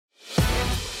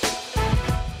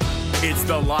It's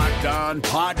the Locked On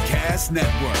Podcast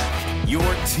Network, your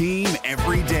team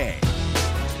every day.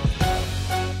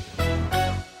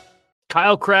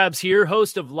 Kyle Krabs here,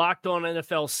 host of Locked On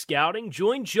NFL Scouting.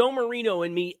 Join Joe Marino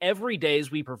and me every day as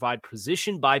we provide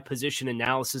position-by-position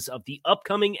analysis of the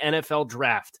upcoming NFL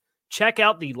Draft. Check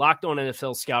out the Locked On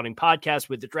NFL Scouting podcast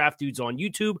with the Draft Dudes on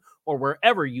YouTube or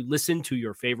wherever you listen to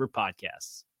your favorite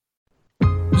podcasts.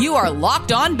 You are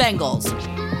Locked On Bengals,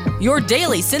 your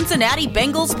daily Cincinnati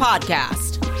Bengals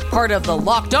podcast. Part of the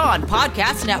Locked On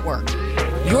Podcast Network,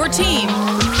 your team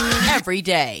every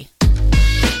day.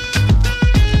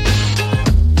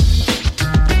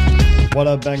 What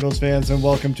up, Bengals fans, and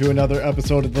welcome to another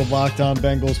episode of the Locked On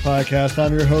Bengals podcast.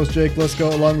 I'm your host, Jake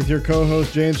Lisco, along with your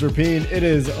co-host, James Rapien. It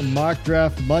is Mock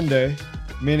Draft Monday,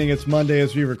 meaning it's Monday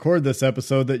as we record this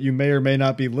episode that you may or may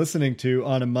not be listening to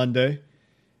on a Monday.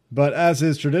 But as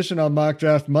is tradition on Mock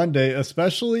Draft Monday,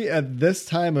 especially at this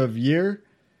time of year,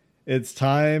 it's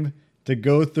time to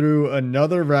go through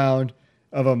another round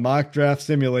of a mock draft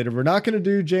simulator. We're not going to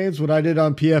do, James, what I did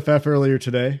on PFF earlier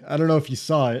today. I don't know if you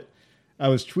saw it. I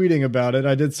was tweeting about it.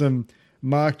 I did some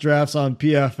mock drafts on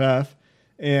PFF,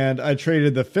 and I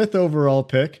traded the 5th overall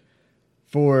pick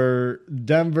for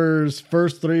Denver's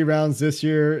first 3 rounds this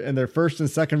year, and their first and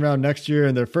second round next year,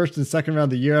 and their first and second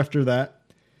round the year after that.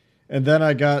 And then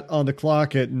I got on the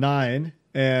clock at 9,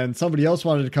 and somebody else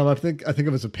wanted to come up. I think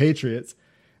it was the Patriots.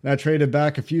 And I traded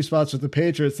back a few spots with the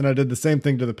Patriots, and I did the same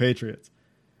thing to the Patriots.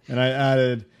 And I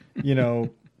added,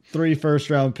 3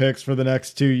 first-round picks for the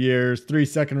next 2 years, 3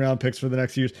 second-round picks for the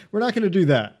next years. We're not going to do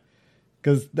that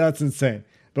because that's insane.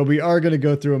 But we are going to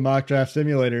go through a mock draft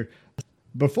simulator.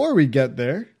 Before we get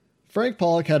there, Frank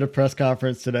Pollack had a press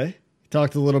conference today. He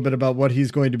talked a little bit about what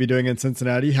he's going to be doing in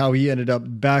Cincinnati, how he ended up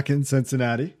back in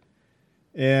Cincinnati.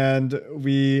 And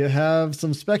we have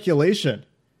some speculation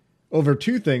over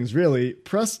 2 things, really.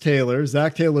 Press Taylor,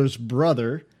 Zach Taylor's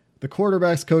brother, the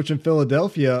quarterback's coach in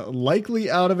Philadelphia,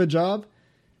 likely out of a job.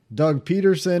 Doug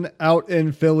Peterson out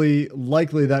in Philly.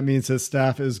 Likely that means his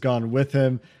staff is gone with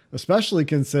him, especially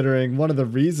considering one of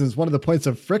the points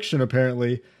of friction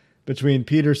apparently between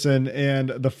Peterson and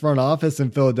the front office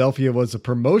in Philadelphia was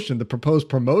the proposed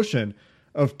promotion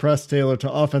of Press Taylor to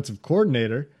offensive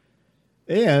coordinator.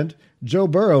 And Joe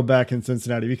Burrow back in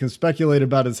Cincinnati. We can speculate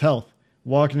about his health.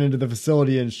 Walking into the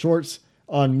facility in shorts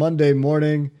on Monday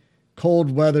morning.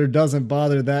 Cold weather doesn't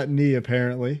bother that knee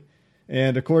apparently.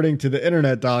 And according to the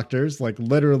internet doctors, like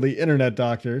literally internet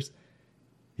doctors,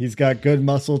 he's got good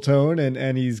muscle tone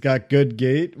and he's got good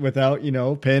gait without,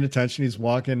 paying attention. He's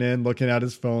walking in, looking at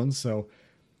his phone. So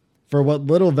for what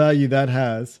little value that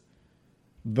has,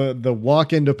 the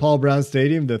walk into Paul Brown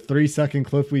Stadium, the 3-second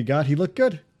clip we got, he looked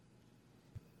good.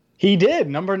 He did.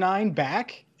 Number 9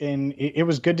 back, and it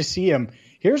was good to see him.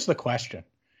 Here's the question.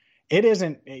 It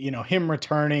isn't, him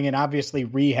returning and obviously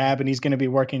rehab, and he's going to be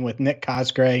working with Nick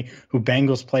Cosgray, who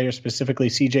Bengals players, specifically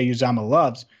CJ Uzomah,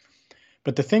 loves.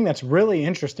 But the thing that's really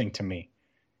interesting to me,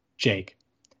 Jake,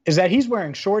 is that he's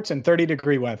wearing shorts in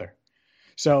 30-degree weather.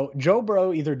 So Joe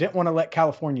Burrow either didn't want to let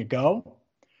California go,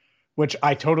 which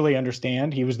I totally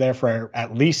understand. He was there for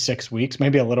at least 6 weeks,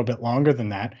 maybe a little bit longer than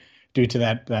that, due to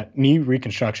that knee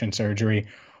reconstruction surgery,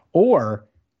 or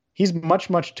he's much,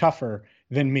 much tougher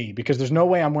than me because there's no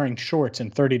way I'm wearing shorts in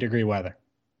 30-degree weather.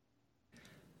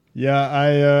 Yeah,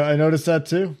 I noticed that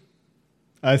too.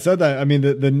 I said that. I mean,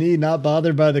 the knee not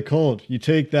bothered by the cold. You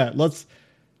take that. Let's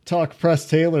talk Press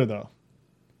Taylor, though.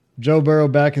 Joe Burrow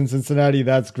back in Cincinnati,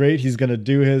 that's great. He's going to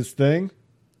do his thing,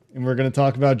 and we're going to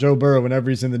talk about Joe Burrow whenever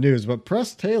he's in the news. But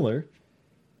Press Taylor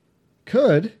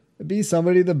could be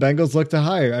somebody the Bengals look to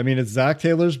hire. I mean, it's Zach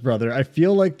Taylor's brother. I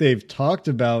feel like they've talked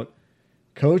about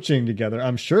coaching together.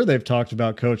 I'm sure they've talked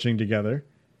about coaching together.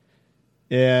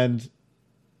 And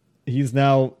he's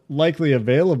now likely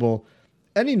available.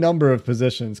 Any number of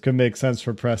positions could make sense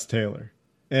for Press Taylor.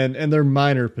 And they're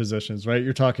minor positions, right?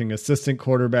 You're talking assistant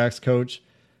quarterbacks coach,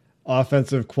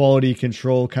 offensive quality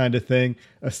control kind of thing,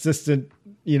 assistant,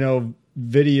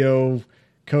 video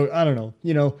coach. I don't know.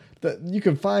 You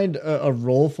can find a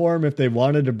role for him if they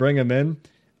wanted to bring him in.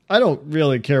 I don't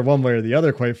really care one way or the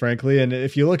other, quite frankly. And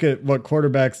if you look at what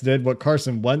quarterbacks did, what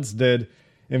Carson Wentz did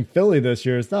in Philly this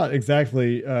year, it's not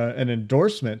exactly an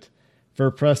endorsement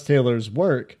for Press Taylor's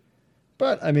work.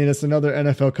 But, I mean, it's another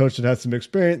NFL coach that has some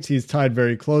experience. He's tied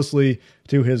very closely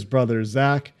to his brother,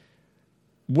 Zach.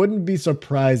 Wouldn't be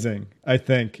surprising, I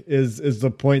think, is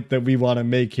the point that we want to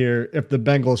make here. If the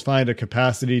Bengals find a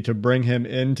capacity to bring him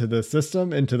into the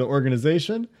system, into the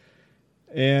organization,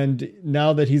 and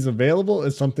now that he's available,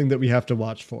 is something that we have to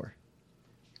watch for.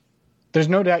 There's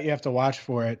no doubt you have to watch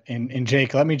for it. And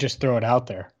Jake, let me just throw it out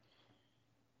there.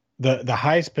 the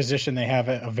highest position they have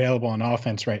available on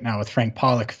offense right now, with Frank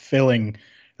Pollock filling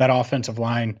that offensive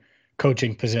line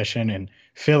coaching position and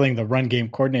filling the run game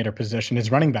coordinator position,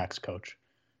 is running backs coach.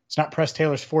 It's not Press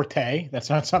Taylor's forte. That's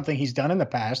not something he's done in the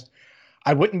past.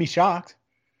 I wouldn't be shocked.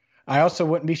 I also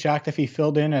wouldn't be shocked if he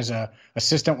filled in as a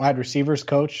assistant wide receivers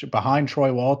coach behind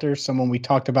Troy Walters, someone we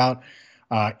talked about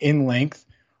in length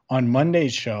on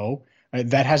Monday's show.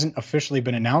 That hasn't officially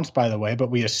been announced, by the way,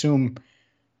 but we assume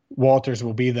Walters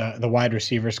will be the wide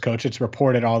receivers coach. It's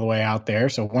reported all the way out there.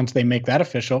 So once they make that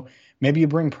official, maybe you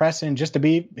bring Press in just to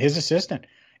be his assistant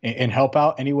and help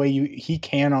out any way he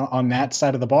can on that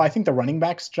side of the ball. I think the running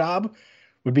back's job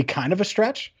would be kind of a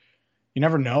stretch. You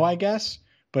never know, I guess.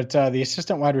 But the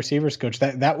assistant wide receivers coach,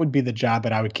 that would be the job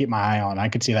that I would keep my eye on. I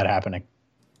could see that happening.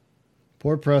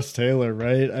 Poor Press Taylor,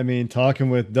 right? I mean, talking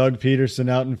with Doug Peterson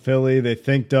out in Philly, they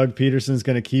think Doug Peterson's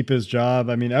going to keep his job.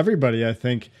 I mean, everybody, I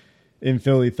think, in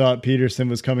Philly thought Peterson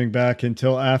was coming back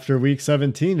until after week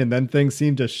 17, and then things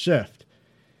seemed to shift.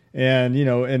 And, you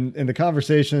know, in the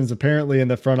conversations apparently in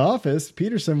the front office,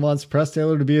 Peterson wants Press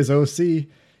Taylor to be his OC.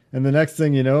 And the next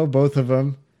thing you know, both of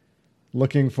them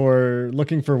looking for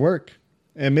work.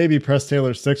 And maybe Press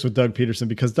Taylor sticks with Doug Peterson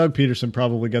because Doug Peterson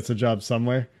probably gets a job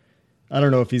somewhere. I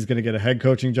don't know if he's going to get a head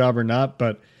coaching job or not,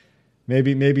 but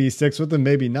maybe he sticks with him,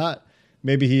 maybe not.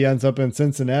 Maybe he ends up in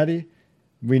Cincinnati.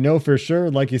 We know for sure,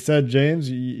 like you said, James,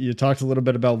 you talked a little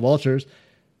bit about Walters.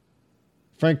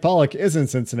 Frank Pollock is in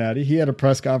Cincinnati. He had a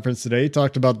press conference today. He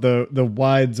talked about the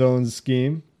wide zone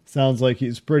scheme. Sounds like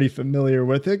he's pretty familiar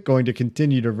with it, going to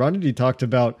continue to run it. He talked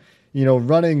about, you know,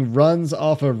 running runs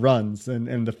off of runs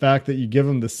and the fact that you give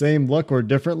them the same look or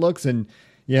different looks and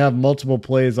you have multiple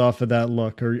plays off of that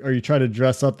look, or you try to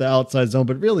dress up the outside zone,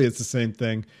 but really it's the same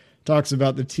thing. Talks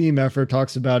about the team effort,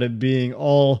 talks about it being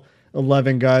all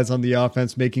 11 guys on the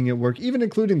offense making it work, even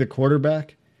including the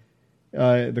quarterback.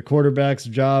 The quarterback's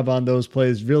job on those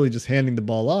plays, really just handing the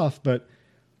ball off, but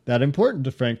that important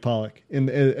to Frank Pollock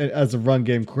as a run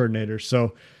game coordinator.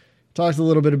 So talked a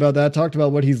little bit about that, talked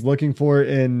about what he's looking for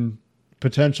in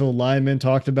potential linemen,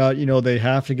 talked about, you know, they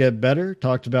have to get better,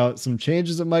 talked about some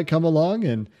changes that might come along,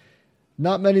 and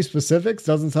not many specifics.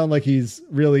 Doesn't sound like he's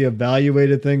really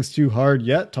evaluated things too hard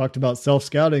yet. Talked about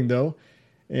self-scouting, though,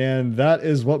 and that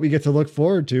is what we get to look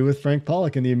forward to with Frank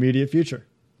Pollock in the immediate future.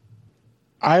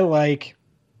 I like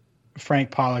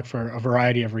Frank Pollock for a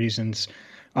variety of reasons.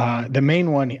 The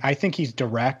main one, I think he's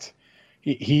direct.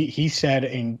 He said,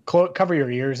 and cover your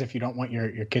ears if you don't want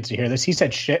your kids to hear this, he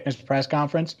said shit in his press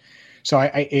conference. So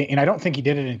I don't think he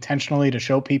did it intentionally to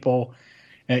show people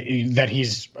that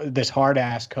he's this hard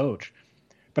ass coach,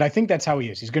 but I think that's how he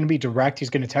is. He's going to be direct.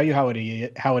 He's going to tell you how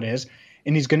it is,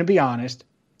 and he's going to be honest.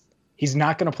 He's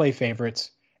not going to play favorites,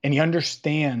 and he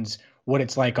understands what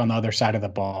it's like on the other side of the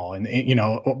ball, and you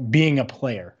know, being a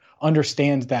player,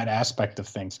 understands that aspect of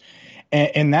things,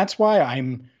 and that's why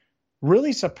I'm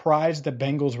really surprised the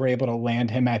Bengals were able to land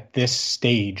him at this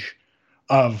stage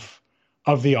of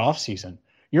the offseason.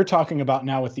 You're talking about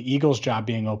now with the Eagles' job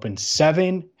being open,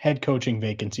 7 head coaching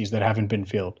vacancies that haven't been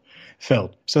filled.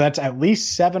 So that's at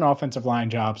least 7 offensive line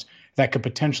jobs that could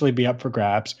potentially be up for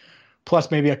grabs,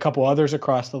 plus maybe a couple others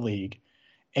across the league.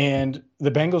 And the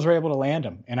Bengals were able to land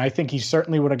him. And I think he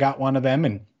certainly would have got one of them.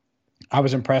 And I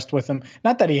was impressed with him.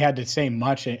 Not that he had to say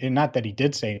much, and not that he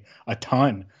did say a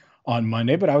ton on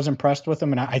Monday, but I was impressed with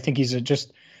him. And I think he's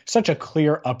just such a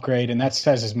clear upgrade, and that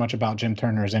says as much about Jim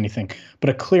Turner as anything, but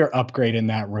a clear upgrade in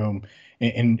that room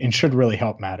and should really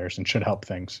help matters and should help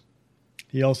things.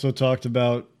 He also talked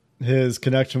about his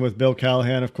connection with Bill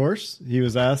Callahan, of course. He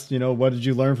was asked, you know, what did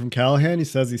you learn from Callahan? He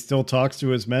says he still talks to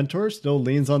his mentors, still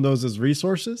leans on those as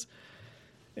resources.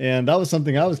 And that was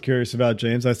something I was curious about,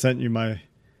 James. I sent you my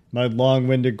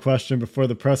long-winded question before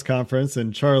the press conference,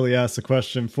 and Charlie asked the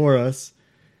question for us.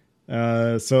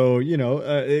 So, you know,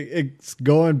 it's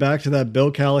going back to that Bill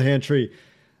Callahan tree.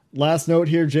 Last note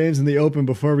here, James, in the open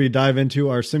before we dive into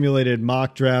our simulated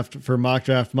mock draft for Mock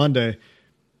Draft Monday. I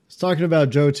was talking about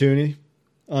Joe Thuney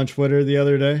on Twitter the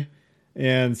other day,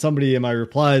 and somebody in my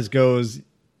replies goes,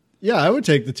 yeah, I would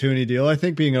take the Thuney deal. I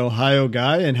think being an Ohio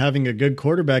guy and having a good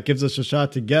quarterback gives us a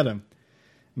shot to get him.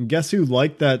 And guess who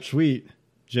liked that tweet,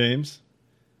 James?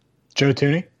 Joe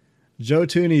Thuney? Joe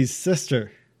Thuney's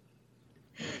sister.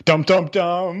 Dum, dum,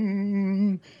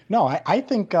 dum. No, I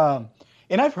think, and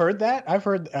I've heard that. I've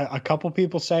heard a couple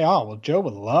people say, oh, well, Joe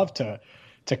would love to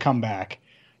come back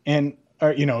and,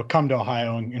 or, you know, come to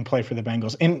Ohio and play for the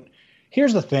Bengals. And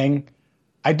here's the thing.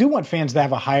 I do want fans to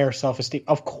have a higher self-esteem.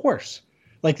 Of course.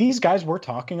 Like these guys we're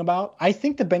talking about, I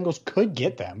think the Bengals could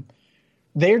get them.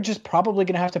 They're just probably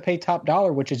going to have to pay top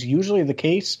dollar, which is usually the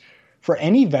case for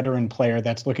any veteran player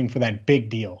that's looking for that big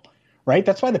deal. right?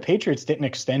 That's why the Patriots didn't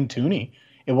extend Tooney.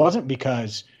 It wasn't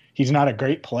because he's not a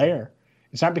great player.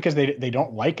 It's not because they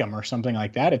don't like him or something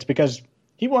like that. It's because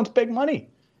he wants big money.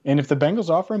 And if the Bengals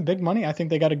offer him big money, I think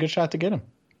they got a good shot to get him.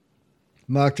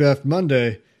 Mock Draft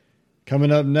Monday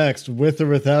coming up next, with or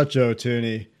without Joe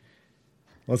Tooney.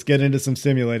 Let's get into some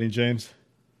simulating, James.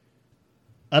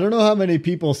 I don't know how many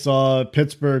people saw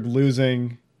Pittsburgh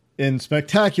losing in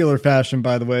spectacular fashion,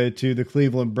 by the way, to the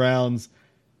Cleveland Browns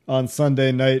on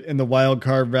Sunday night in the wild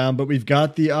card round, but we've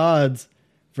got the odds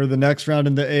for the next round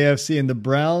in the AFC. And the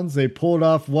Browns, they pulled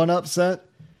off one upset.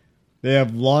 They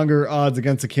have longer odds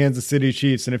against the Kansas City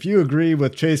Chiefs. And if you agree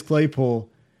with Chase Claypool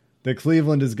that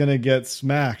Cleveland is going to get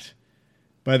smacked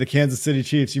by the Kansas City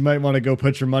Chiefs, you might want to go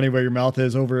put your money where your mouth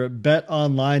is over at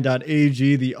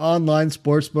betonline.ag, the online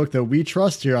sportsbook that we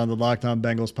trust here on the Locked On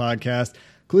Bengals podcast.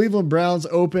 Cleveland Browns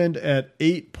opened at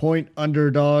 8-point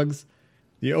underdogs.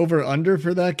 The over-under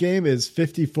for that game is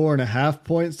 54.5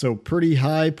 points, so pretty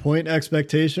high point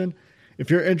expectation.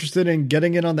 If you're interested in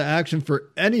getting in on the action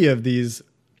for any of these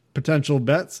potential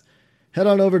bets, head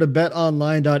on over to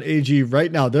betonline.ag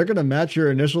right now. They're going to match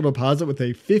your initial deposit with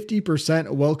a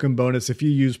 50% welcome bonus if you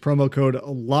use promo code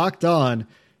LOCKEDON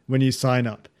when you sign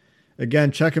up.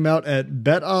 Again, check them out at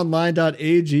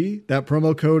betonline.ag. That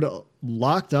promo code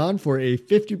LOCKEDON for a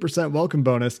 50% welcome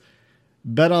bonus.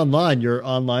 BetOnline, your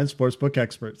online sportsbook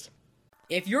experts.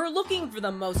 If you're looking for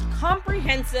the most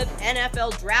comprehensive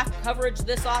NFL draft coverage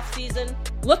this offseason,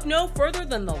 look no further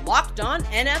than the Locked On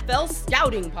NFL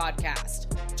Scouting Podcast.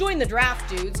 Join the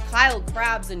draft dudes, Kyle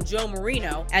Krabs and Joe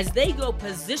Marino, as they go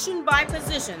position by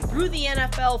position through the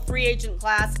NFL free agent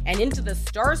class and into the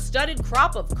star-studded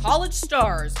crop of college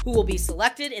stars who will be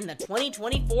selected in the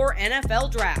 2024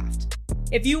 NFL Draft.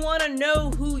 If you want to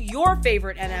know who your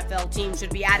favorite NFL team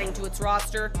should be adding to its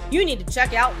roster, you need to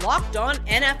check out Locked On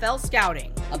NFL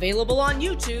Scouting, available on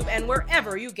YouTube and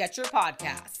wherever you get your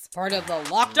podcasts. Part of the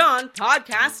Locked On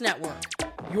Podcast Network,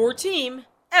 your team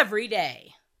every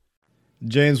day.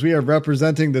 James, we are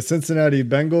representing the Cincinnati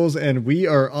Bengals, and we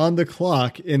are on the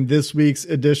clock in this week's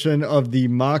edition of the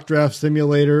Mock Draft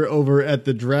Simulator over at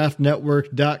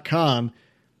thedraftnetwork.com.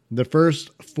 The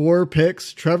first four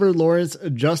picks: Trevor Lawrence,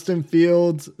 Justin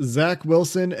Fields, Zach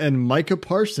Wilson, and Micah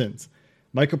Parsons.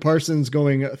 Micah Parsons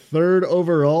going third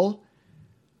overall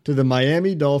to the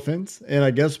Miami Dolphins. And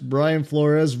I guess Brian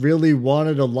Flores really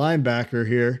wanted a linebacker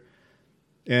here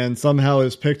and somehow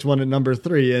has picked one at number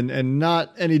 3. And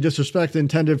not any disrespect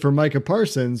intended for Micah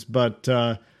Parsons, but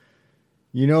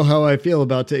you know how I feel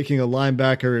about taking a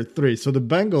linebacker at 3. So the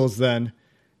Bengals then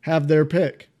have their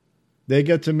pick. They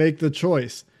get to make the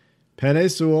choice.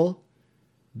 Penei Sewell,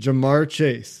 Jamar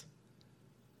Chase.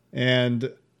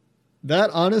 And that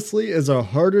honestly is a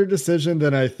harder decision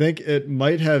than I think it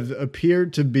might have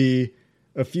appeared to be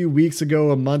a few weeks ago,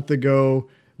 a month ago,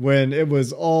 when it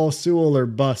was all Sewell or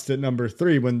bust at number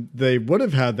 3, when they would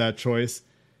have had that choice.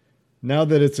 Now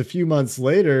that it's a few months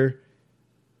later,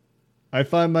 I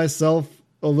find myself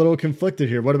a little conflicted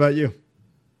here. What about you?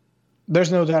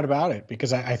 There's no doubt about it,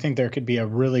 because I think there could be a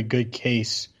really good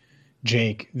case,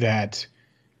 Jake, that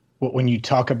when you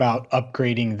talk about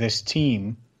upgrading this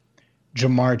team,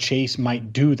 Jamar Chase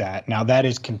might do that. Now, that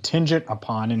is contingent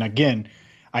upon, and again,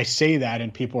 I say that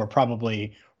and people are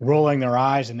probably rolling their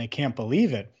eyes and they can't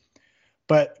believe it.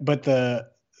 But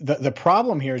the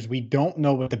problem here is we don't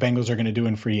know what the Bengals are going to do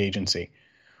in free agency.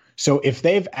 So if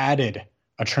they've added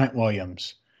a Trent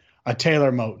Williams, a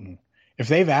Taylor Moton, if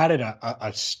they've added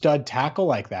a stud tackle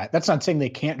like that, that's not saying they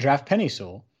can't draft Penei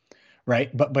Sewell,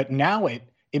 right? But now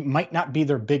it might not be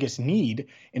their biggest need.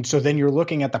 And so then you're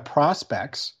looking at the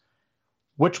prospects,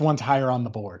 which one's higher on the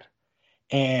board?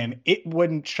 And it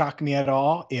wouldn't shock me at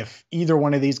all if either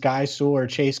one of these guys, Sewell or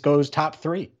Chase, goes top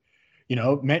 3. You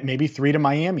know, maybe 3 to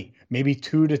Miami, maybe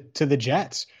 2 to the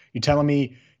Jets. You're telling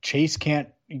me Chase can't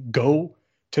go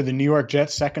to the New York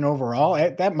Jets second overall?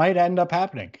 That might end up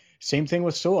happening. Same thing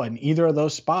with Sewell in either of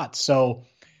those spots. So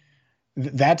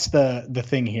that's the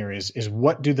thing here is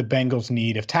what do the Bengals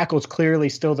need? If tackle's clearly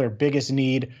still their biggest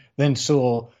need, then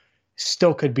Sewell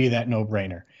still could be that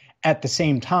no-brainer. At the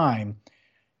same time,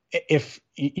 if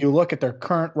you look at their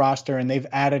current roster and they've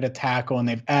added a tackle and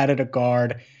they've added a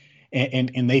guard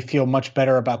and they feel much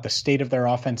better about the state of their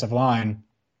offensive line,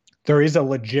 there is a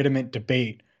legitimate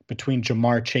debate between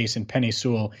Jamar Chase and Penei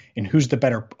Sewell and who's the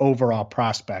better overall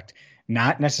prospect.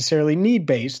 Not necessarily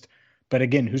need-based, but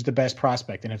again, who's the best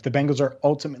prospect? And if the Bengals are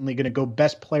ultimately going to go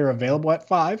best player available at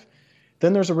 5,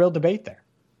 then there's a real debate there.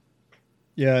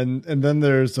 Yeah, and then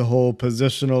there's the whole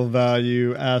positional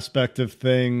value aspect of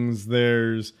things.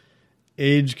 There's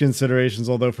age considerations,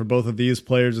 although for both of these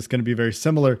players it's going to be very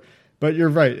similar. But you're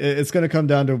right. It's going to come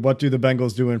down to what do the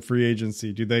Bengals do in free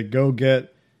agency? Do they go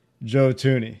get Joe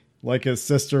Thuney like his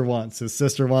sister wants? His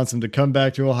sister wants him to come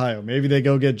back to Ohio. Maybe they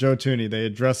go get Joe Thuney. They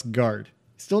address guard.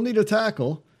 Still need a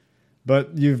tackle,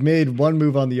 but you've made one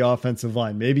move on the offensive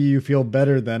line. Maybe you feel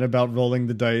better then about rolling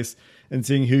the dice and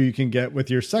seeing who you can get with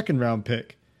your second round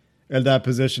pick at that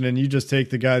position. And you just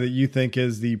take the guy that you think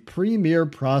is the premier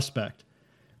prospect.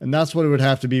 And that's what it would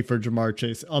have to be for Ja'Marr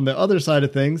Chase. On the other side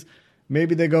of things,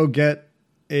 maybe they go get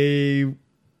a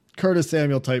Curtis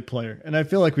Samuel type player. And I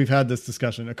feel like we've had this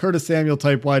discussion, a Curtis Samuel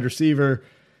type wide receiver.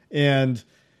 And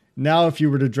now if you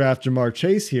were to draft Ja'Marr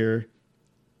Chase here,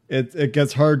 it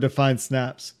gets hard to find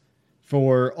snaps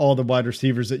for all the wide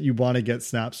receivers that you want to get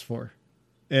snaps for.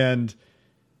 And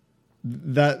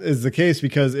that is the case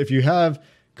because if you have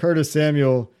Curtis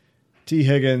Samuel, T.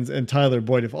 Higgins, and Tyler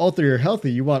Boyd, if all three are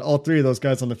healthy, you want all three of those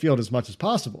guys on the field as much as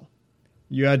possible.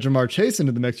 You add Ja'Marr Chase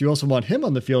into the mix, you also want him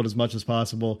on the field as much as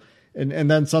possible. And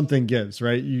then something gives,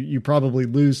 right? You probably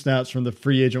lose snaps from the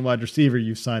free agent wide receiver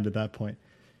you've signed at that point.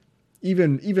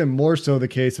 Even more so the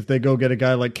case if they go get a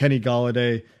guy like Kenny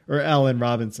Golladay or Allen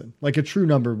Robinson, like a true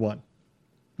number one.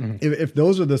 Mm-hmm. If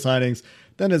those are the signings,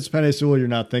 then it's Penei Sewell, you're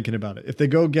not thinking about it. If they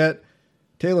go get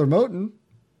Taylor Moton,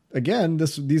 again,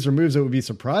 these are moves that would be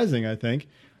surprising, I think.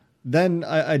 Then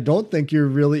I don't think you're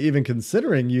really even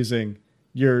considering using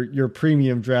your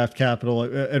premium draft capital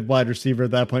at wide receiver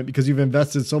at that point because you've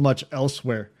invested so much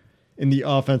elsewhere in the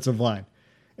offensive line.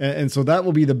 And so that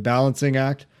will be the balancing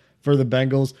act for the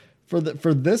Bengals. For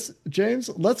this, James,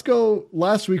 let's go.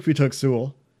 Last week we took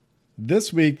Sewell.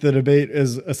 This week the debate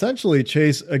is essentially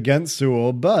Chase against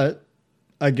Sewell, but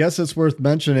I guess it's worth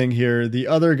mentioning here the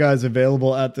other guys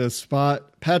available at this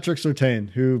spot. Patrick Surtain,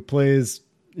 who plays,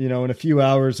 in a few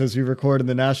hours as we record in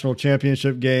the national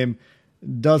championship game,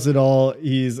 does it all.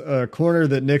 He's a corner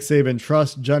that Nick Saban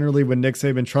trusts. Generally, when Nick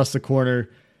Saban trusts a corner,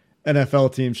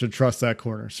 NFL teams should trust that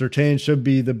corner. Surtain should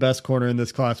be the best corner in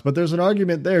this class. But there's an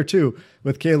argument there, too,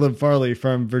 with Caleb Farley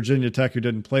from Virginia Tech, who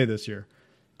didn't play this year.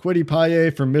 Kwity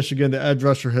Paye from Michigan, the edge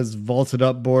rusher, has vaulted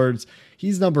up boards.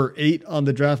 He's number 8 on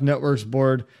the Draft Network's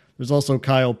board. There's also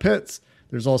Kyle Pitts.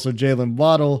 There's also Jalen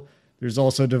Waddle. There's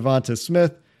also Devonta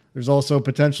Smith. There's also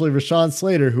potentially Rashawn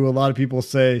Slater, who a lot of people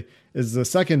say is the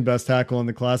second best tackle in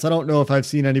the class. I don't know if I've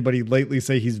seen anybody lately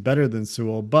say he's better than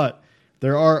Sewell, but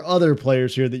there are other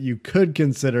players here that you could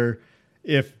consider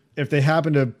if they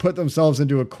happen to put themselves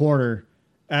into a corner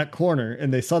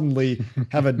and they suddenly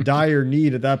have a dire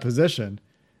need at that position.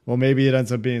 Well, maybe it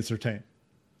ends up being Surtain.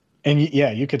 And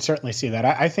yeah, you could certainly see that.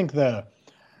 I think the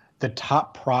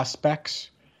top prospects,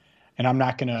 and I'm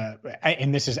not going to,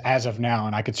 and this is as of now,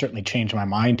 and I could certainly change my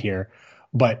mind here,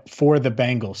 but for the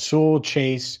Bengals, Sewell,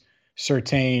 Chase,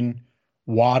 Surtain,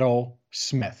 Waddle,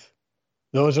 Smith.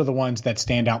 Those are the ones that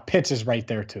stand out. Pitts is right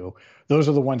there too. Those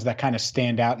are the ones that kind of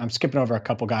stand out. And I'm skipping over a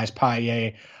couple guys.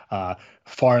 Paye,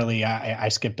 Farley, I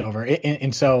skipped over.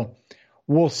 And so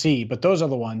we'll see. But those are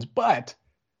the ones. But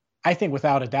I think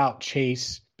without a doubt,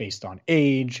 Chase, based on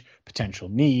age, potential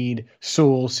need,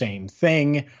 Sewell, same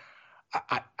thing.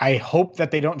 I hope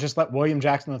that they don't just let William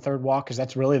Jackson III walk, because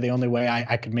that's really the only way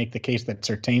I could make the case that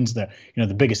Surtain's the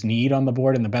biggest need on the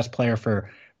board and the best player for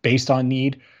based on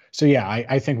need. So yeah,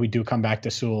 I think we do come back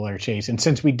to Sewell or Chase. And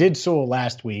since we did Sewell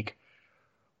last week,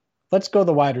 let's go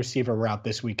the wide receiver route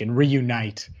this week and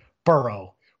reunite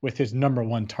Burrow with his number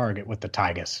one target with the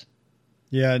Tigers.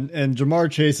 Yeah, and Ja'Marr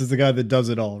Chase is the guy that does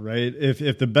it all, right? If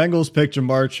the Bengals pick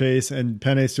Ja'Marr Chase and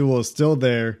Penei Sewell is still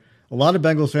there, a lot of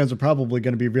Bengals fans are probably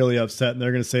going to be really upset, and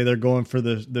they're going to say they're going for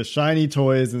the shiny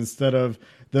toys instead of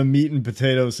the meat and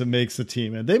potatoes that makes the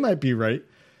team. And they might be right.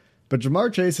 But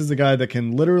Ja'Marr Chase is a guy that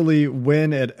can literally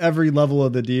win at every level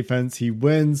of the defense. He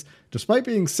wins despite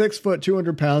being 6 foot,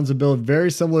 200 pounds, a build very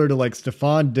similar to like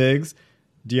Stephon Diggs,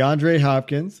 DeAndre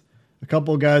Hopkins, a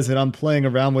couple of guys that I'm playing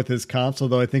around with his comps,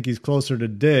 although I think he's closer to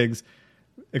Diggs.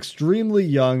 Extremely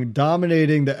young,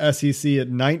 dominating the SEC at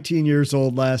 19 years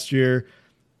old last year.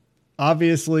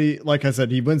 Obviously, like I said,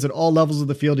 he wins at all levels of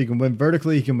the field. He can win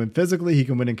vertically. He can win physically. He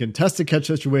can win in contested catch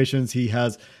situations. He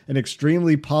has an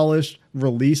extremely polished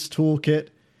release toolkit.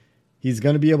 He's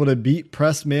going to be able to beat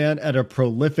press man at a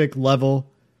prolific level.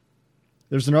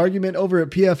 There's an argument over at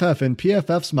PFF. In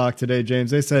PFF's mock today, James,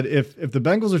 they said if the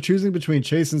Bengals are choosing between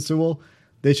Chase and Sewell,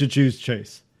 they should choose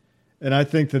Chase. And I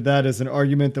think that is an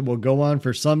argument that will go on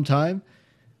for some time.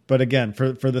 But again,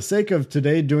 for the sake of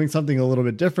today, doing something a little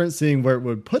bit different, seeing where it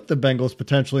would put the Bengals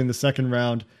potentially in the second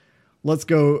round, let's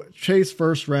go Chase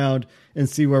first round and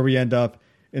see where we end up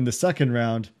in the second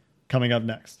round coming up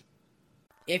next.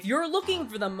 If you're looking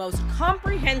for the most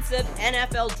comprehensive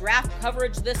NFL draft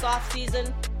coverage this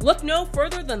offseason, look no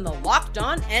further than the Locked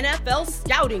On NFL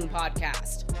Scouting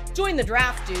Podcast. Join the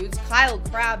draft dudes, Kyle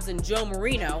Krabs and Joe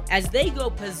Marino, as they go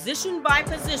position by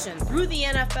position through the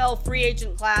NFL free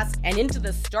agent class and into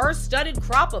the star-studded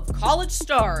crop of college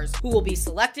stars who will be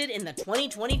selected in the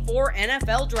 2024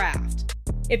 NFL Draft.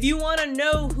 If you want to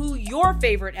know who your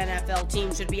favorite NFL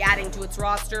team should be adding to its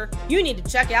roster, you need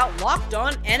to check out Locked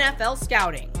On NFL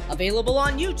Scouting, available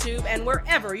on YouTube and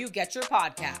wherever you get your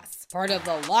podcasts. Part of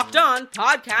the Locked On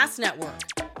Podcast Network,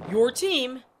 your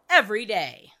team every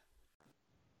day.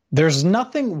 There's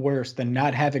nothing worse than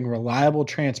not having reliable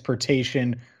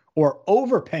transportation or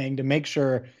overpaying to make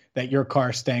sure that your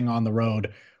car's staying on the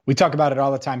road. We talk about it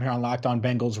all the time here on Locked On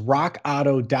Bengals.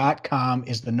 RockAuto.com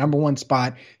is the number one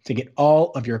spot to get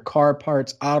all of your car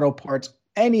parts, auto parts,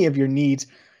 any of your needs.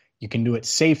 You can do it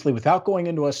safely without going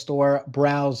into a store.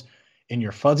 Browse in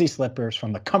your fuzzy slippers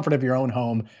from the comfort of your own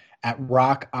home at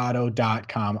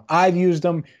RockAuto.com. I've used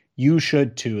them. You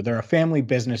should too. They're a family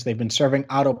business. They've been serving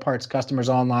auto parts customers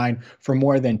online for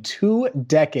more than 2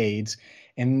 decades.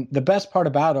 And the best part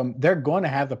about them, they're going to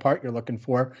have the part you're looking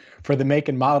for the make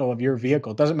and model of your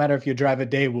vehicle. It doesn't matter if you drive a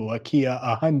Daewoo, a Kia,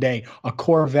 a Hyundai, a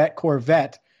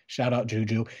Corvette, shout out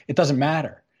Juju. It doesn't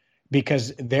matter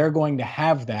because they're going to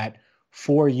have that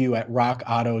for you at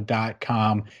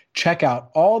rockauto.com. Check out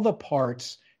all the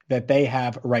parts that they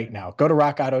have right now. Go to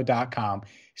rockauto.com,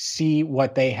 see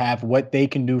what they have, what they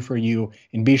can do for you,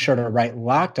 and be sure to write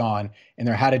Locked On in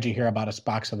their How Did You Hear About Us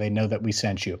box so they know that we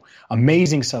sent you.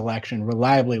 Amazing selection,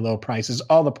 reliably low prices,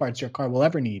 all the parts your car will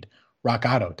ever need.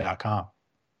 rockauto.com.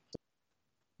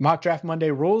 Mock Draft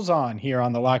Monday rolls on here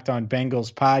on the Locked On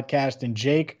Bengals podcast. And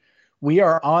Jake, we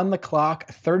are on the clock,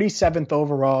 37th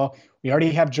overall. We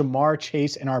already have Jamar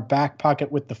Chase in our back pocket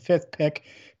with the 5th pick.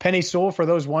 Penei Sewell, for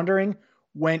those wondering,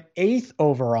 went 8th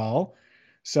overall.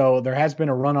 So there has been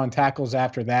a run on tackles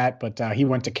after that, but he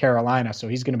went to Carolina, so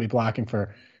he's going to be blocking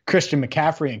for Christian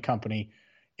McCaffrey and company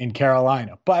in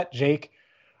Carolina. But, Jake,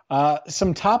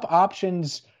 some top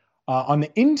options on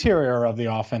the interior of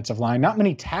the offensive line. Not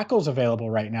many tackles available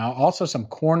right now. Also some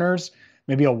corners,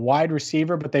 maybe a wide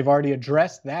receiver, but they've already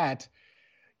addressed that.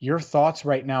 Your thoughts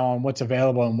right now on what's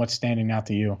available and what's standing out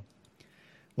to you?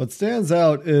 What stands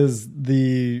out is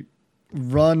the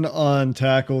run on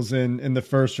tackles in the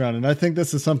first round. And I think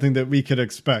this is something that we could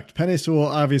expect. Penei Sewell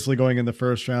obviously going in the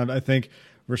first round. I think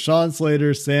Rashawn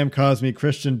Slater, Sam Cosmi,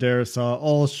 Christian Darrisaw,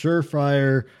 all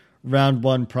surefire round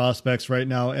 1 prospects right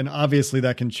now. And obviously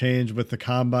that can change with the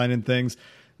combine and things.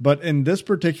 But in this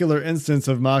particular instance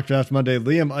of Mock Draft Monday,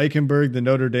 Liam Eichenberg, the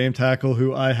Notre Dame tackle,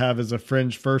 who I have as a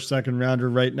fringe first, second rounder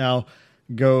right now,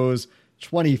 goes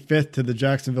 25th to the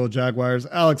Jacksonville Jaguars.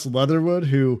 Alex Leatherwood,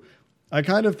 who I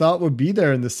kind of thought would be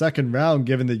there in the second round,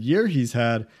 given the year he's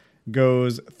had,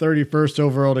 goes 31st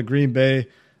overall to Green Bay.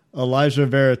 Elijah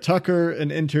Vera Tucker, an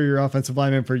interior offensive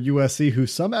lineman for USC, who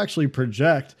some actually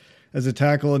project as a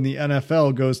tackle in the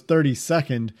NFL, goes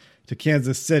 32nd to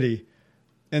Kansas City.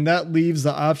 And that leaves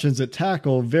the options at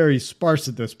tackle very sparse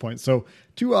at this point. So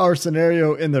 2-hour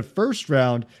scenario in the first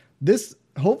round, this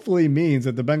hopefully means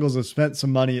that the Bengals have spent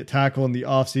some money at tackle in the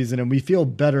offseason, and we feel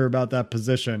better about that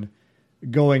position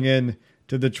going in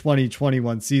to the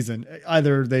 2021 season.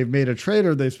 Either they've made a trade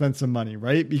or they've spent some money,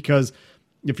 right? Because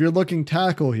if you're looking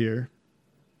tackle here,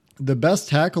 the best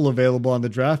tackle available on the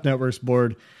Draft Network's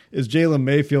board is Jalen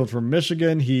Mayfield from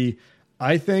Michigan. He,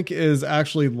 I think, is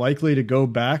actually likely to go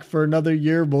back for another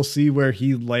year. We'll see where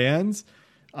he lands.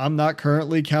 I'm not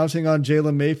currently counting on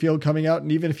Jalen Mayfield coming out,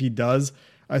 and even if he does,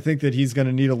 I think that he's going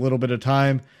to need a little bit of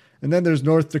time. And then there's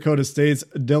North Dakota State's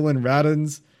Dylan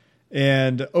Radins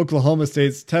and Oklahoma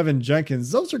State's Tevin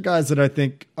Jenkins. Those are guys that I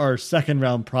think are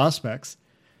second-round prospects,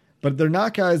 but they're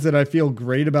not guys that I feel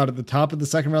great about at the top of the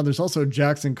second round. There's also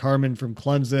Jackson Carman from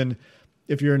Clemson,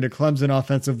 if you're into Clemson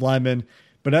offensive linemen.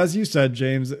 But as you said,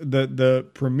 James, the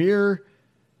premier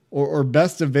or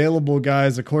best available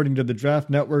guys, according to the Draft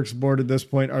Network's board at this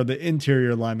point, are the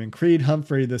interior linemen. Creed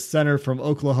Humphrey, the center from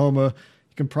Oklahoma,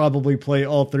 he can probably play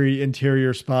all 3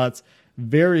 interior spots.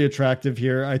 Very attractive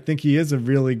here. I think he is a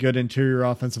really good interior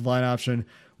offensive line option.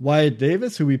 Wyatt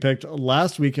Davis, who we picked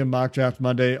last week in Mock Draft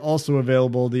Monday, also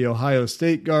available. The Ohio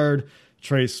State guard.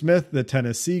 Trey Smith, the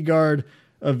Tennessee guard,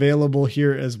 available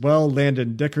here as well.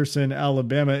 Landon Dickerson,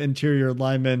 Alabama interior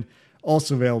lineman,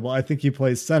 also available. I think he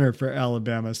plays center for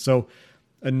Alabama. So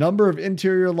a number of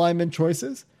interior lineman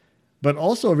choices, but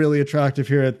also really attractive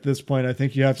here at this point. I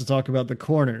think you have to talk about the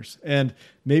corners. And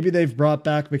maybe they've brought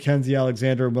back Mackenzie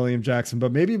Alexander and William Jackson,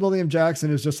 but maybe William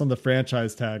Jackson is just on the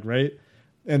franchise tag, right?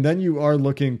 And then you are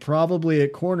looking probably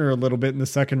at corner a little bit in the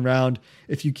second round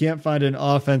if you can't find an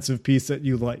offensive piece that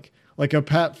you like a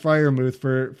Pat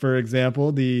Freiermuth, for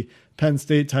example, the Penn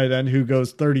State tight end who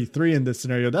goes 33 in this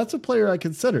scenario. That's a player I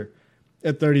consider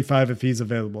at 35 if he's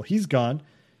available. He's gone.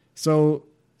 So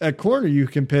at corner, you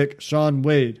can pick Shaun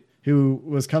Wade, who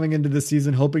was coming into the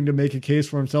season hoping to make a case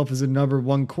for himself as a number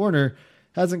one corner.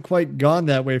 Hasn't quite gone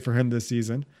that way for him this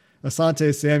season.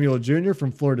 Asante Samuel Jr.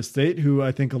 from Florida State, who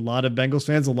I think a lot of Bengals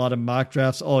fans, a lot of mock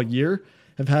drafts all year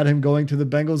have had him going to the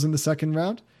Bengals in the second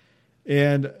round.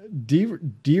 And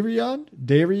Darion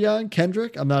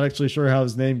Kendrick, I'm not actually sure how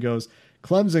his name goes,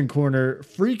 Clemson corner,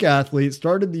 freak athlete,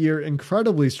 started the year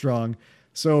incredibly strong.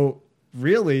 So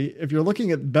really, if you're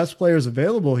looking at best players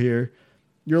available here,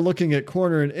 you're looking at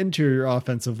corner and interior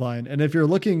offensive line. And if you're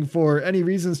looking for any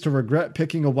reasons to regret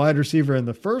picking a wide receiver in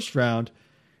the first round,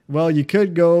 well, you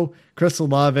could go Chris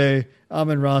Olave,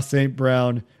 Amon-Ra St.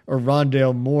 Brown, or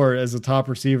Rondale Moore as the top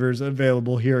receivers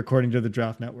available here, according to the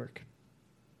Draft Network.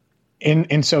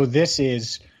 And so this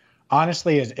is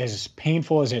honestly, as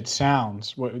painful as it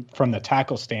sounds from the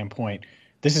tackle standpoint,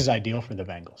 this is ideal for the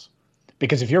Bengals.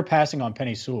 Because if you're passing on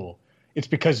Penei Sewell, it's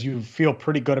because you feel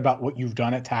pretty good about what you've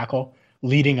done at tackle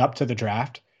leading up to the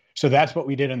draft. So that's what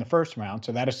we did in the first round.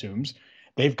 So that assumes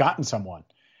they've gotten someone.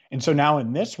 And so now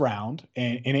in this round,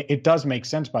 and it does make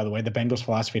sense, by the way, the Bengals'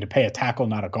 philosophy to pay a tackle,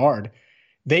 not a guard,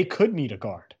 they could need a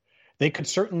guard. They could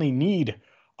certainly need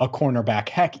a cornerback.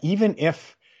 Heck, even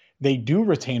if they do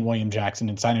retain William Jackson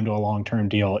and sign him to a long-term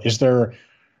deal, is there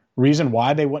reason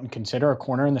why they wouldn't consider a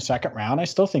corner in the second round? I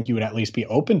still think you would at least be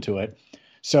open to it.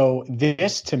 So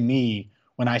this, to me,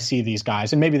 when I see these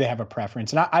guys, and maybe they have a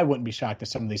preference, and I wouldn't be shocked if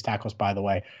some of these tackles, by the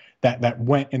way, that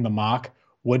went in the mock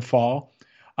would fall.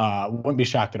 Wouldn't be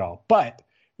shocked at all. But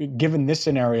given this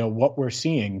scenario, what we're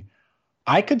seeing,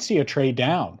 I could see a trade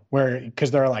down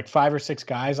because there are like 5 or 6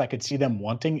 guys I could see them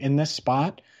wanting in this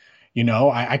spot. You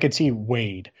know, I could see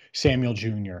Wade, Samuel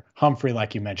Jr., Humphrey,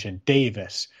 like you mentioned,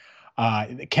 Davis,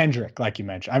 Kendrick, like you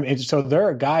mentioned. I mean, so there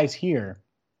are guys here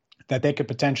that they could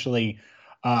potentially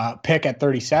pick at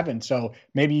 37. So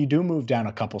maybe you do move down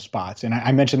a couple spots. And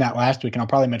I mentioned that last week, and I'll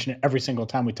probably mention it every single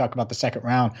time we talk about the second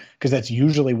round because that's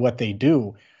usually what they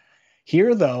do.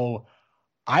 Here, though,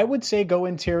 I would say go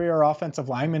interior offensive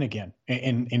lineman again.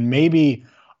 And maybe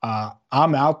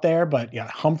I'm out there, but yeah,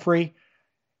 Humphrey,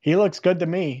 he looks good to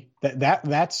me.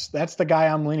 That's the guy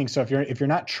I'm leaning. So if you're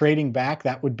not trading back,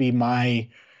 that would be my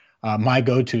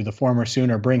go-to, the former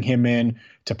Sooner. Bring him in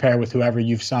to pair with whoever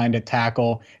you've signed at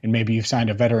tackle, and maybe you've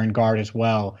signed a veteran guard as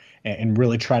well, and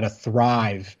really try to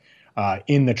thrive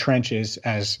in the trenches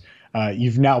as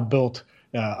you've now built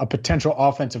a potential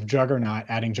offensive juggernaut,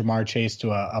 adding Jamar Chase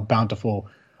to a bountiful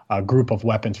group of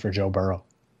weapons for Joe Burrow.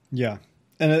 Yeah.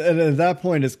 And at that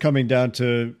point, it's coming down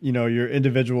to, your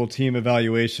individual team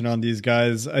evaluation on these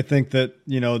guys. I think that,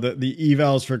 the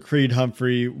evals for Creed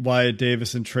Humphrey, Wyatt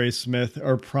Davis, and Trey Smith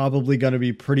are probably going to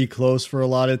be pretty close for a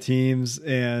lot of teams,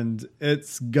 and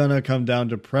it's going to come down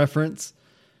to preference.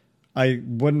 I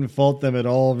wouldn't fault them at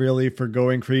all, really, for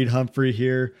going Creed Humphrey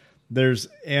here. There's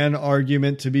an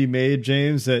argument to be made,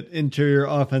 James, that interior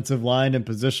offensive line and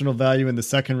positional value in the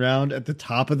second round, at the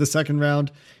top of the second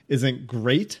round, isn't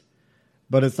great.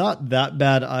 But it's not that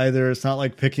bad either. It's not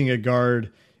like picking a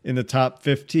guard in the top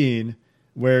 15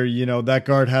 where, that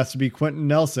guard has to be Quentin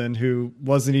Nelson, who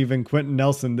wasn't even Quentin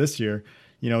Nelson this year.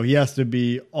 He has to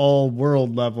be all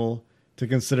world level to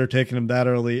consider taking him that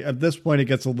early. At this point, it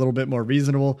gets a little bit more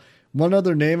reasonable. One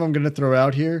other name I'm going to throw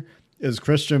out here is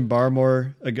Christian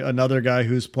Barmore, another guy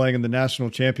who's playing in the national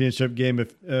championship game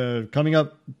coming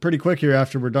up pretty quick here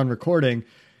after we're done recording.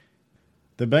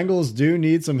 The Bengals do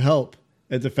need some help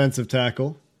at defensive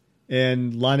tackle,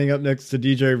 and lining up next to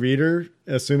DJ Reader,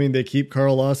 assuming they keep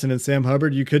Carl Lawson and Sam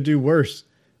Hubbard, you could do worse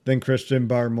than Christian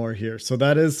Barmore here. So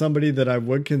that is somebody that I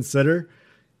would consider.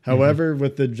 However,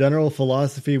 with the general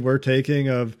philosophy we're taking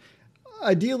of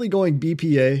ideally going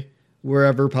BPA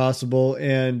wherever possible,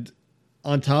 and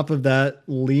on top of that,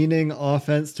 leaning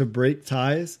offense to break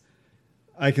ties,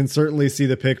 I can certainly see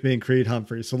the pick being Creed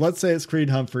Humphrey. So let's say it's Creed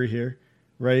Humphrey here,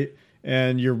 right?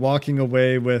 And you're walking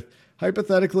away with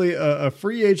hypothetically a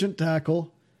free agent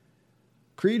tackle,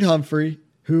 Creed Humphrey,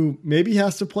 who maybe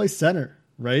has to play center,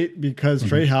 right? Because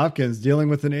Trey Hopkins dealing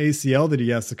with an ACL that he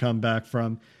has to come back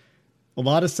from. A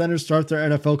lot of centers start their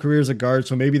NFL careers at guard,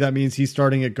 so maybe that means he's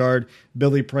starting at guard.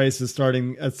 Billy Price is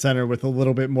starting at center with a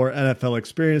little bit more NFL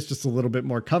experience, just a little bit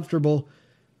more comfortable.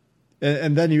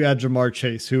 And then you add Jamar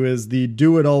Chase, who is the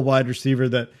do-it-all wide receiver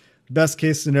that best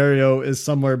case scenario is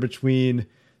somewhere between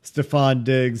Stephon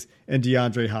Diggs and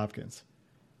DeAndre Hopkins.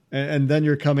 And then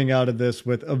you're coming out of this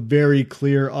with a very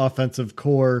clear offensive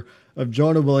core of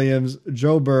Jonah Williams,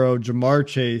 Joe Burrow, Ja'Marr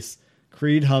Chase,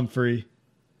 Creed Humphrey.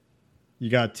 You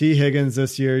got T. Higgins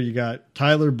this year. You got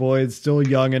Tyler Boyd, still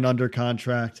young and under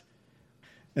contract.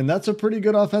 And that's a pretty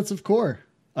good offensive core,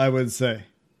 I would say.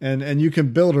 And you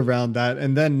can build around that.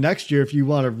 And then next year, if you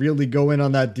want to really go in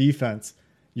on that defense,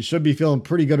 you should be feeling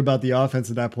pretty good about the offense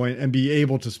at that point and be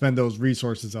able to spend those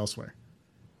resources elsewhere.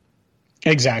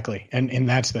 Exactly. And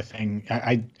that's the thing.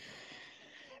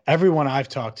 Everyone I've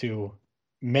talked to,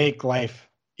 make life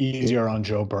easier on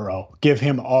Joe Burrow. Give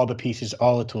him all the pieces,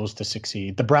 all the tools to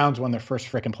succeed. The Browns won their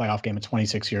first freaking playoff game in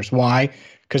 26 years. Why?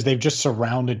 Because they've just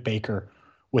surrounded Baker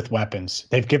with weapons.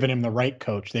 They've given him the right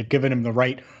coach. They've given him the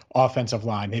right offensive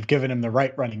line. They've given him the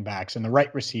right running backs and the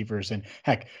right receivers. And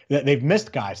heck, they've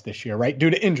missed guys this year, right? Due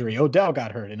to injury. Odell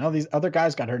got hurt and all these other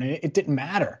guys got hurt, and it didn't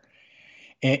matter.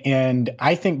 And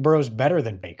I think Burrow's better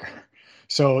than Baker.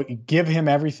 So give him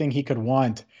everything he could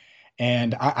want.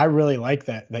 And I really like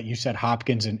that you said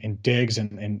Hopkins and Diggs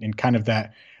and kind of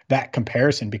that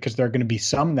comparison, because there are going to be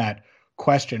some that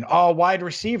question, oh, wide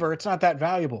receiver, it's not that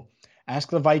valuable. Ask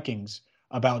the Vikings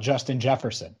about Justin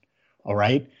Jefferson. All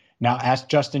right. Now ask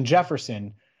Justin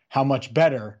Jefferson how much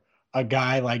better a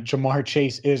guy like Ja'Marr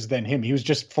Chase is than him. He was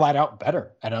just flat out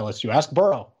better at LSU. Ask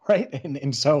Burrow, right?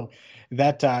 And so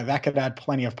that could add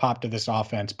plenty of pop to this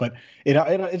offense. But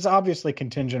it's obviously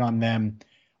contingent on them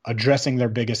addressing their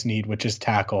biggest need, which is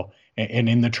tackle, and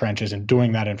in the trenches, and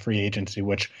doing that in free agency,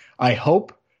 which I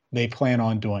hope they plan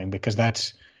on doing, because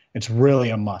it's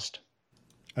really a must.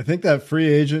 I think that free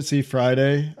agency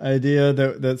Friday idea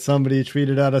that somebody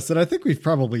tweeted at us that I think we've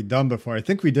probably done before. I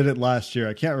think we did it last year.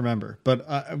 I can't remember,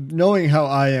 but knowing how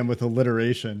I am with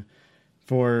alliteration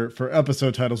for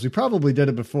episode titles, we probably did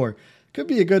it before. Could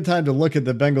be a good time to look at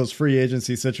the Bengals free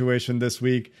agency situation this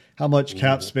week, how much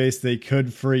cap space they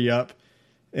could free up.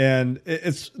 And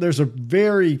there's a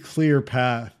very clear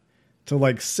path to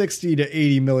like $60 to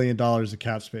 $80 million of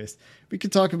cap space. We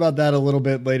could talk about that a little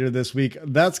bit later this week.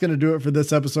 That's going to do it for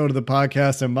this episode of the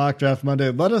podcast and Mock Draft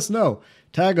Monday. Let us know.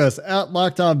 Tag us at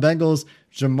Locked On Bengals,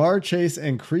 Ja'Marr Chase,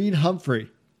 and Creed Humphrey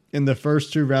in the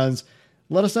first 2 rounds.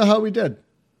 Let us know how we did.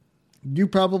 You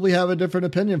probably have a different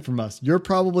opinion from us. You're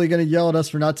probably going to yell at us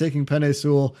for not taking Penei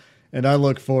Sewell, and I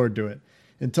look forward to it.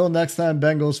 Until next time,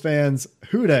 Bengals fans,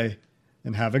 hooday,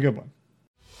 and have a good one.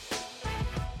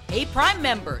 Hey, Prime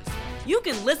members, you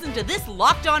can listen to this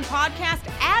Locked On podcast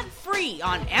ad-free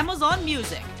on Amazon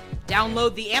Music.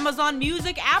 Download the Amazon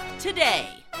Music app today.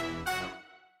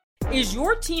 Is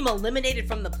your team eliminated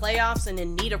from the playoffs and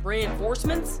in need of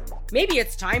reinforcements? Maybe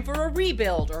it's time for a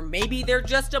rebuild, or maybe they're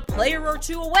just a player or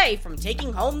two away from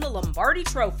taking home the Lombardi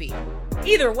Trophy.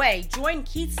 Either way, join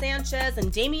Keith Sanchez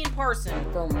and Damian Parson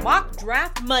for Mock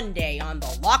Draft Monday on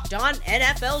the Locked On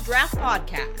NFL Draft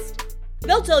Podcast.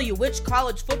 They'll tell you which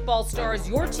college football stars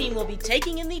your team will be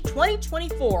taking in the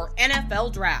 2024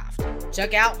 NFL Draft.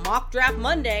 Check out Mock Draft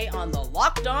Monday on the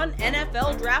Locked On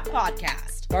NFL Draft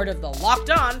Podcast, part of the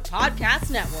Locked On Podcast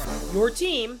Network, your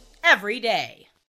team every day.